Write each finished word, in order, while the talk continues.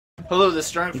Hello, this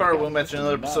is Dragonicfire. Welcome back to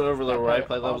another episode of Overload, where I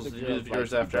play levels of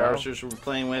viewers after hours. Here's what we're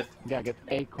playing with. You gotta get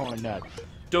the acorn nuts.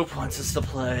 Dope wants us to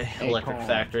play Electric Acorn.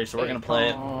 Factory, so we're gonna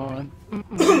play it.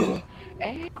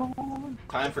 Acorn.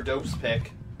 Time for Dope's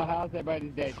pick. How's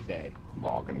everybody's day today?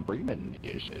 Morgan Freeman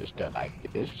is to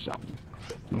like this song.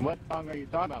 What song are you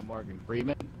talking about, Morgan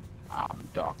Freeman? I'm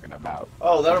talking about.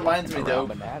 Oh, that reminds me, Dope.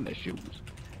 Banana shoes.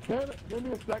 Give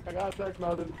me a sec. I got a text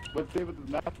message. Let's see what this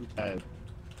message says.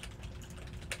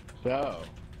 So.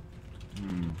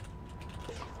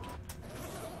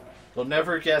 We'll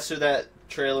never guess who that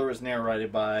trailer was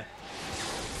narrated by.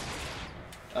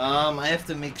 I have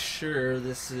to make sure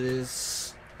this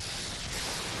is...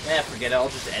 forget it. I'll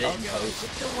just edit and post.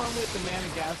 It's the one with the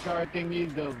Madagascar thingy,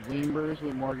 the Limbers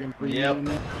with Morgan Freeman in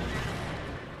it?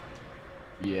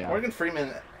 Yeah. Morgan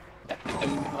Freeman...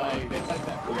 And like, they like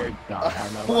that weird song. I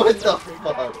don't know. What the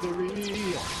fuck?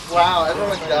 Wow,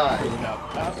 everyone died.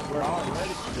 We're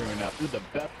already screwing up. This is the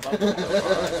best level. I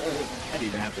didn't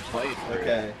even have to play it first.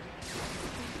 Okay.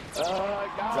 It's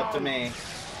up to me.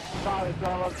 God, it's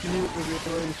all up to you for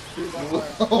doing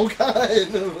Oh god!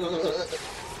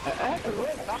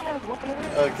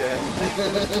 Okay.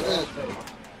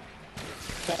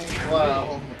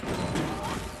 Wow.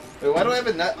 Wait, why do I have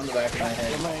a nut on the back of my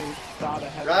head?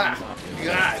 Ah!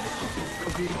 God!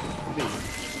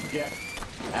 Get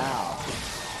out.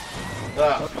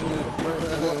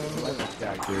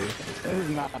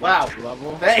 Wow.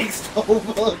 Thanks,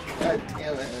 Toba. God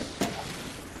damn it.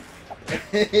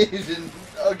 Asian.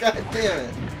 Oh, god damn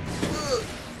it.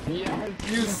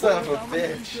 You son of a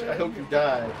bitch. I hope you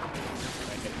die.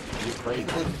 You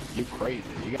crazy. You crazy.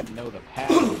 You gotta know the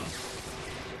pattern.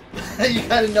 You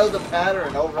gotta know the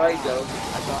pattern. Alright, though.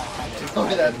 Tell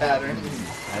me that pattern.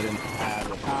 I didn't have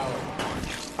the power.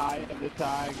 I am the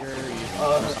tiger.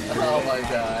 Oh my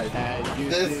god.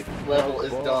 This level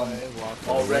is dumb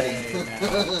already.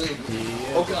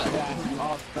 Oh god.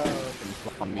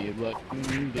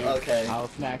 Okay. Oh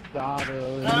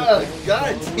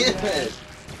god damn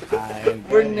it.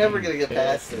 We're never gonna get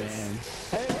past this.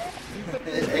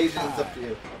 Asian's up to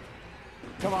you.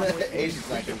 Come on, Asian's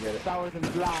not gonna get it.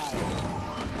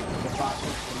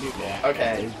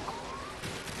 Okay.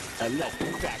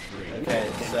 Electric Factory. Okay,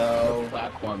 so...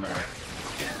 Platformer.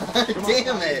 God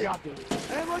damn it!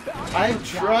 I'm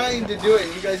trying to do it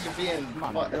and you guys are being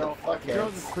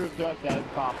fuckheads. Prove to us that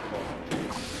it's possible.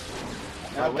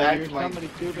 Now back to my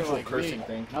usual cursing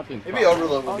thing. Maybe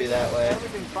Overload will be that way.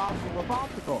 Everything's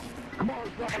possible. Come on,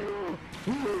 okay.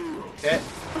 Okay.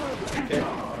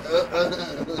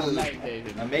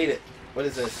 I made it. What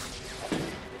is this?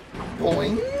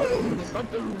 Boing.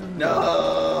 No.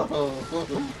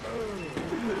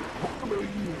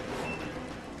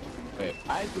 Wait,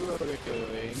 I do what we're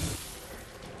doing.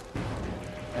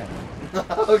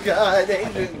 Oh god,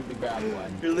 Asian.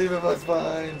 You're leaving us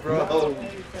behind, bro. No,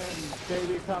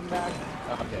 baby, come back.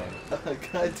 Okay.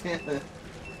 God damn it.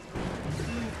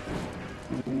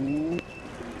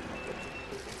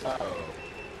 Uh-oh.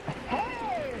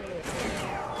 Hey!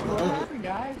 What happened,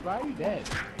 guys? Why are you dead?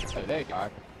 Oh, there you are.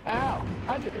 Ow!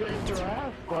 I just raised your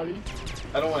ass, buddy.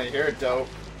 I don't want to hear it, Dope.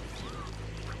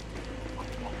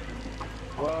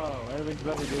 Whoa, everything's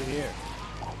better to do here.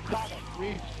 Stop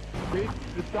it! Reach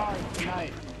the stars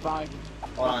tonight. Fine.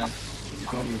 Hold on.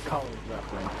 Colors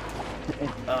reference.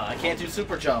 I can't do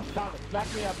super jump. Stop it! Smack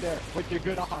me up there with your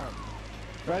good arm.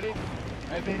 Ready?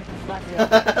 Ready? Smack me up.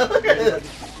 Look at this.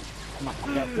 Come on,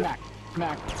 yeah,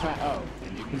 smack. Oh,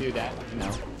 you can do that. No.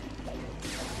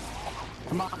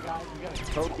 Come on, guys, we gotta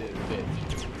coat this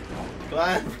bitch. Come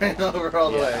on, bring it over all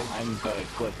the way. I'm so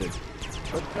explicit.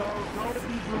 Let's go.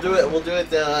 We'll do it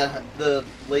the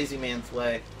lazy man's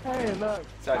way. Hey, look.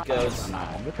 That's how it goes.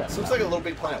 This looks like a Little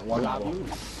Big Planet 1 level.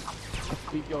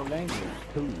 Speak your language,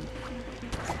 too.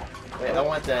 Wait, I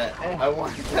want that. I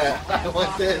want that. I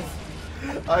want this.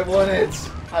 I want it.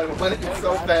 I want it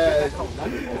so bad.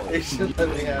 They should let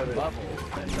me have it.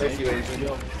 Thank you, Asian.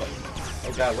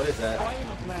 Oh god, what is that?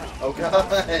 Oh god!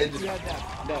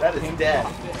 That is death.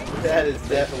 That is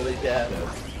definitely death.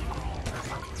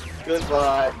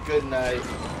 Goodbye. Good night.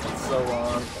 It's so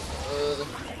long.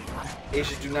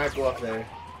 Asian, do not go up there.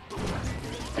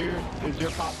 Is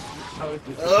your pop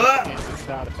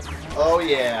Oh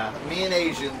yeah. Me and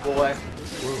Asian, boy.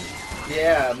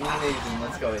 Yeah, me and Asian.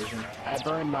 Let's go, Asian. I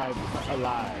burned my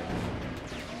alive.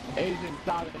 Asian,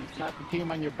 stop it. Not the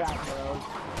team on your back, bro.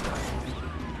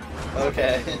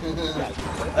 Okay.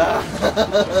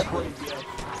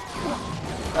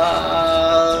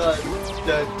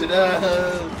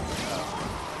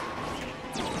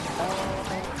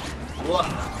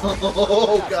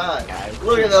 Oh god!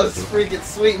 Look at those freaking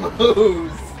sweet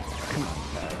moves!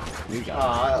 We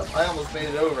got I almost made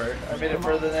it over. I made it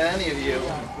further than any of you.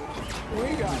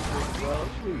 We got this, bro.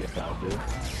 We got this.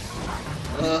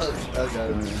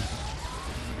 Okay.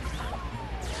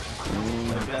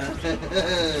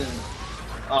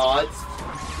 Oh, it's...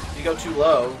 You go too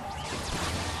low.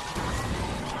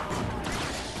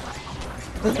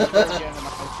 Never again am I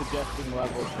suggesting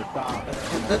levels to stop.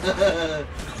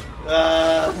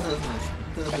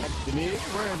 Denise,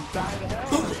 we're inside the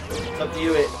hell. It's up to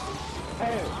you, it.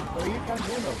 Hey, where you come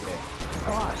in over there?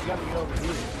 Come on, you gotta get over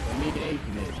here. I need the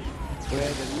Asian is.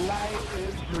 Where the light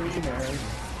is greener.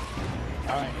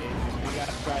 Alright, Asian, we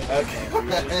gotta try this. Okay.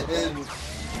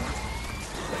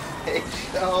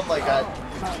 Oh my god.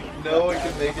 No one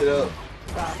can make it up.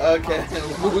 Okay.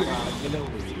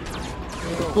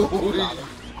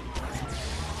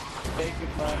 Bacon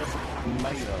butter,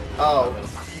 tomato. Oh.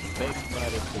 Bacon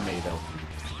butter, tomato.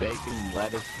 Bacon,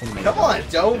 lettuce, tomato. Come on,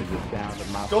 dope.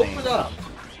 Dope Dope it up.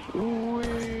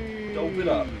 Dope it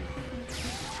up.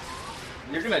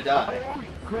 You're gonna die.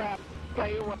 Crap. All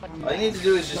you need to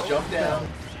do is just jump down.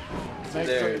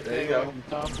 There you go.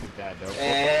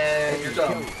 And you're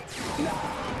done.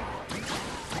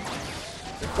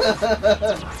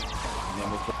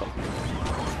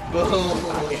 Boom.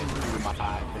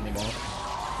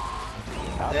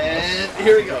 And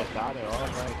here we go.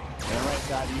 Alright,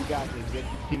 Daddy, you got this. Get the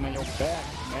team on your back,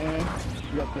 man.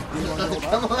 You got the team on your back.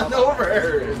 Come on over.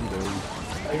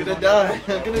 I'm gonna die.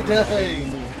 I'm gonna die.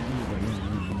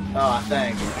 Aw,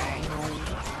 thanks.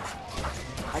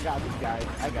 I got this, guys.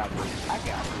 I got this. I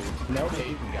got this. No,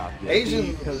 Asian got this. Asian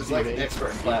is like an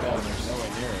expert in platformers.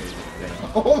 Nowhere near Asian.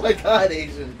 Oh my god,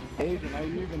 Asian. Asian, are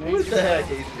you even What the heck,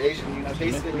 Asian? Asian, you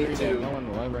basically need to no one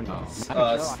will ever know.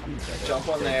 jump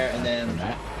on there and then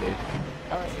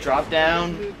Alright, drop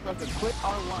down. Press a quick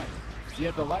R1. You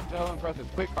have to let go and press a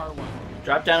quick R1.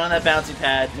 Drop down on that bouncy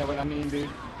pad. You know what I mean, dude?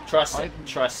 Trust it.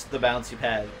 Trust the bouncy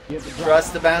pad. You have to drop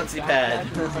Trust the down, bouncy drop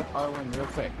pad. down, press R1 real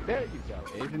quick. There you go,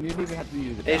 Asian. You didn't even have to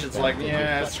use it. Asian's like,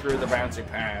 yeah, screw the bouncy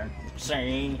pad.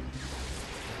 See?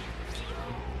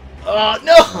 Oh,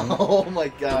 no! Oh my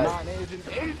Come god. on, Asian.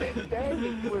 Asian, dang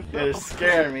it. You're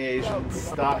scaring me, Asian.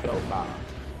 Stop it.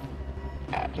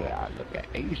 After I look at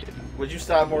Asian. Would you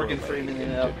stop Morgan Freeman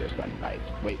it up?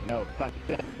 Wait, no.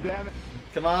 Damn it.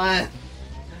 Come on.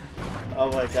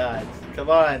 Oh my god. Come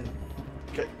on.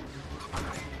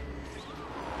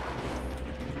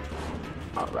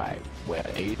 Alright, well,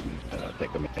 Asian's gonna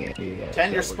take a minute here.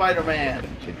 Pretend you're Spider-Man.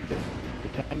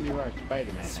 Pretend you are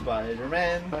Spider-Man.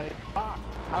 Spider-Man.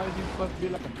 How is he supposed to be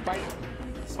like a spider?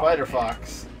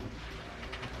 Spider-Fox.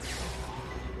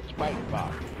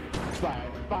 Spider-Fox.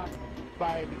 Spider-Fox.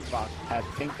 Spider-Fox. I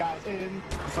think I in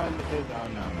fun is... Oh,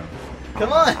 no.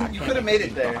 Come on! You could have made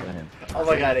it there. Oh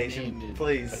my god, Asian.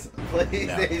 Please. Please,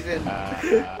 No. Asian.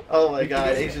 Oh my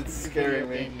god, Asian's scaring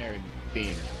me.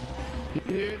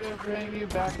 Here to bring you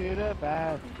back to the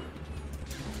past.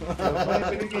 Don't play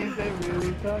video games they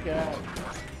really suck at.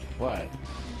 What?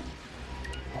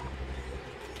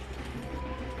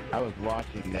 I was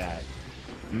watching that.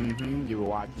 You were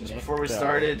watching Just it. before we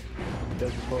started.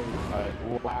 Just before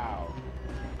wow.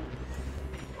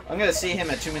 I'm gonna see him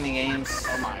at too many games.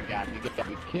 Oh my god, you gotta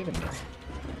be kidding me.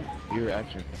 You're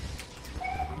actually...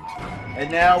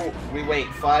 And now we wait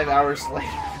 5 hours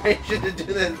later for Asian to do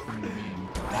this.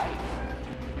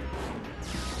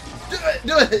 Do it!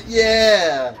 Do it!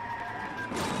 Yeah!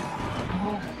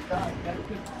 Oh my god, that is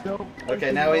so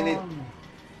Okay, now we need...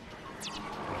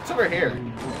 It's over here.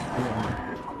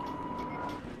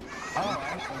 Oh,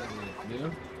 I see what it is,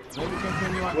 dude. Maybe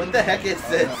continue on. What the heck is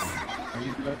this? Are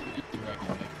you supposed to eat right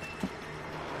now?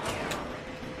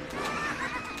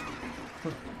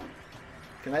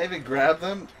 Can I even grab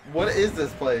them? What is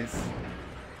this place?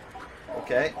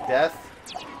 Okay, death.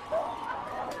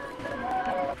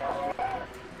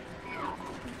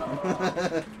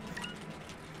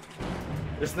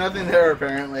 There's nothing there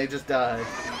apparently, just die.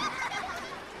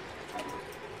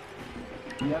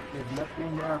 Yep, there's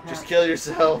nothing there. Just kill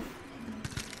yourself.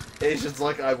 Asian's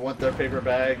like, I want their paper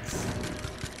bags.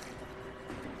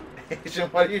 Asian,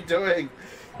 what are you doing?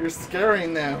 You're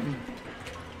scaring them.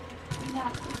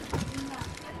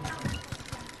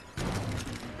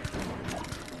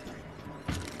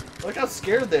 Look how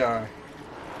scared they are.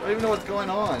 I don't even know what's going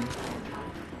on.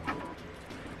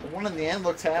 The one in the end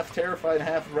looks half terrified,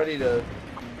 half ready to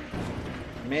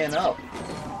man up.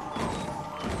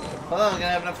 Well, I'm gonna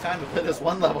have enough time to play this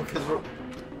one level because we're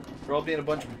all being a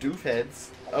bunch of doof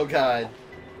heads. Oh god.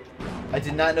 I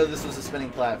did not know this was a spinning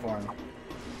platform.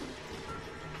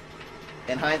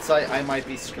 In hindsight, I might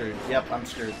be screwed. Yep, I'm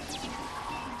screwed.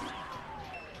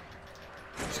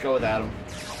 Just go without him.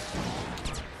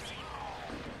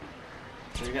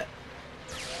 So you got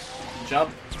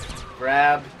jump,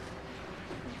 grab,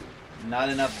 not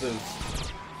enough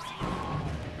boost.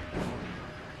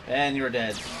 And you're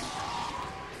dead.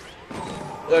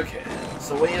 Okay,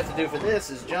 so what you have to do for this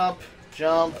is jump,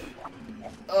 jump.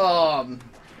 I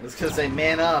was gonna say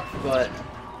man up, but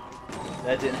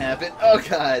that didn't happen. Oh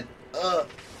god.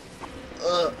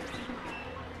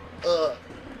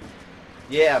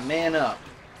 Yeah, man up.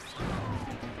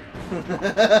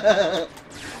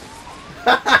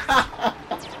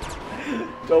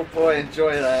 Don't boy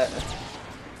enjoy that.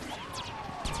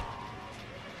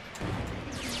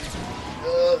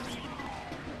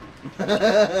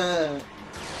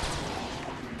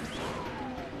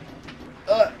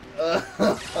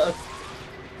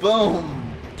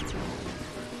 Boom.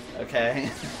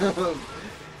 Okay.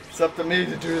 It's up to me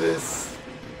to do this.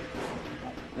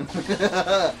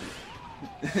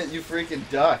 You freaking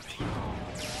ducked.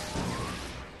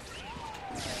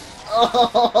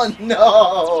 Oh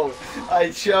no!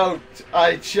 I choked.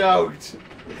 I choked.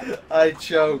 I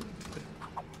choked.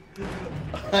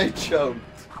 I choked.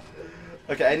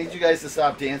 Okay, I need you guys to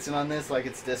stop dancing on this like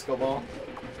it's disco ball.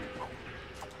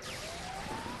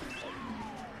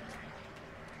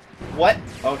 What?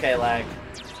 Okay, lag.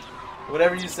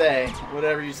 Whatever you say.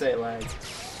 Whatever you say, lag.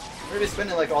 We're gonna be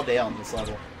spending like all day on this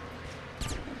level.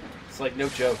 It's like no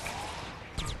joke.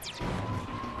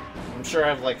 I'm sure I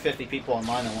have like 50 people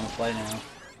online that want to play now.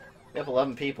 We have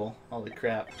 11 people. Holy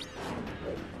crap.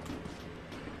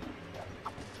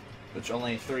 Which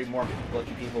only 3 more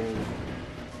lucky people.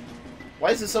 Why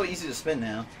is it so easy to spin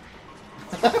now?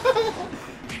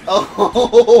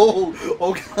 Oh!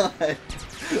 Oh god!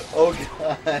 Oh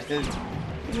god!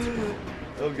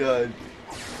 Oh god!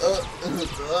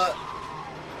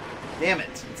 Damn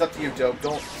it! It's up to you, Dope.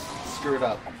 Don't screw it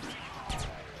up.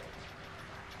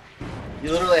 You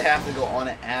literally have to go on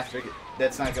it after.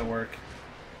 That's not gonna work.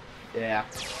 Yeah.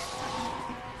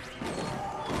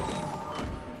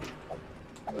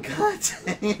 God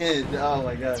dang it! Oh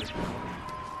my god.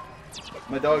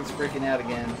 My dog's freaking out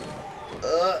again.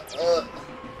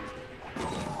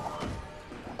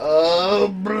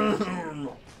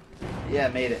 Yeah,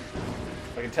 made it.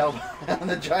 I can tell on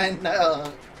the giant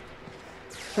now.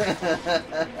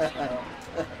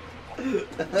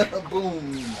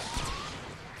 Boom.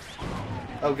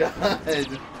 Oh god.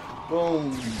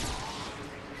 Boom.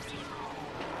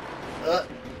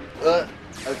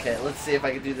 Okay, let's see if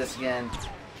I can do this again.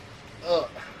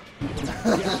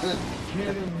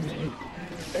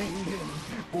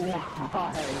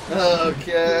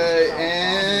 Okay,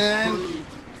 and...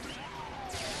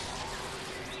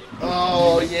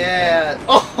 Oh, yeah.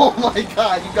 Oh my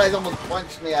god, you guys almost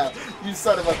punched me out. You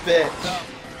son of a bitch.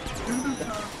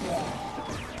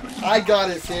 I got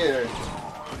us here.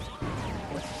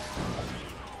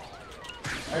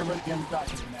 Everybody can talk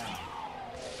to me now.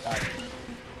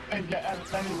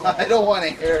 I don't want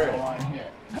to hear it.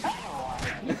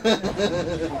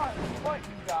 What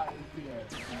you got us here?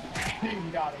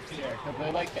 You got us here because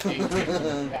they like the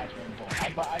Asian I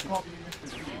called you Mr.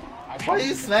 T. Why are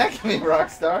you smacking me,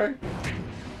 Rockstar?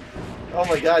 Oh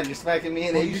my god, you're smacking me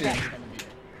in Asian.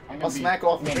 I'll smack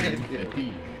all 3 of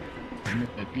you.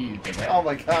 Mr. T is the Oh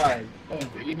my god.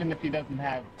 Even if he doesn't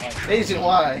have like, Asian,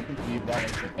 why?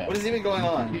 What What is even going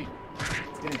on?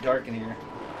 It's getting dark in here.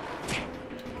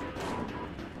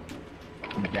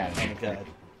 Oh my god.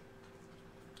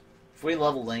 If we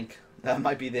level link, that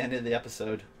might be the end of the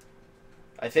episode.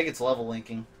 I think it's level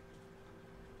linking.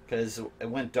 Because it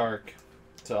went dark.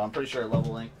 So I'm pretty sure it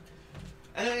level linked.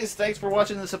 Anyways, thanks for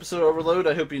watching this episode of Overload.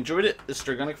 I hope you enjoyed it. This is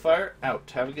Dragonicfire,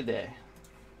 out. Have a good day.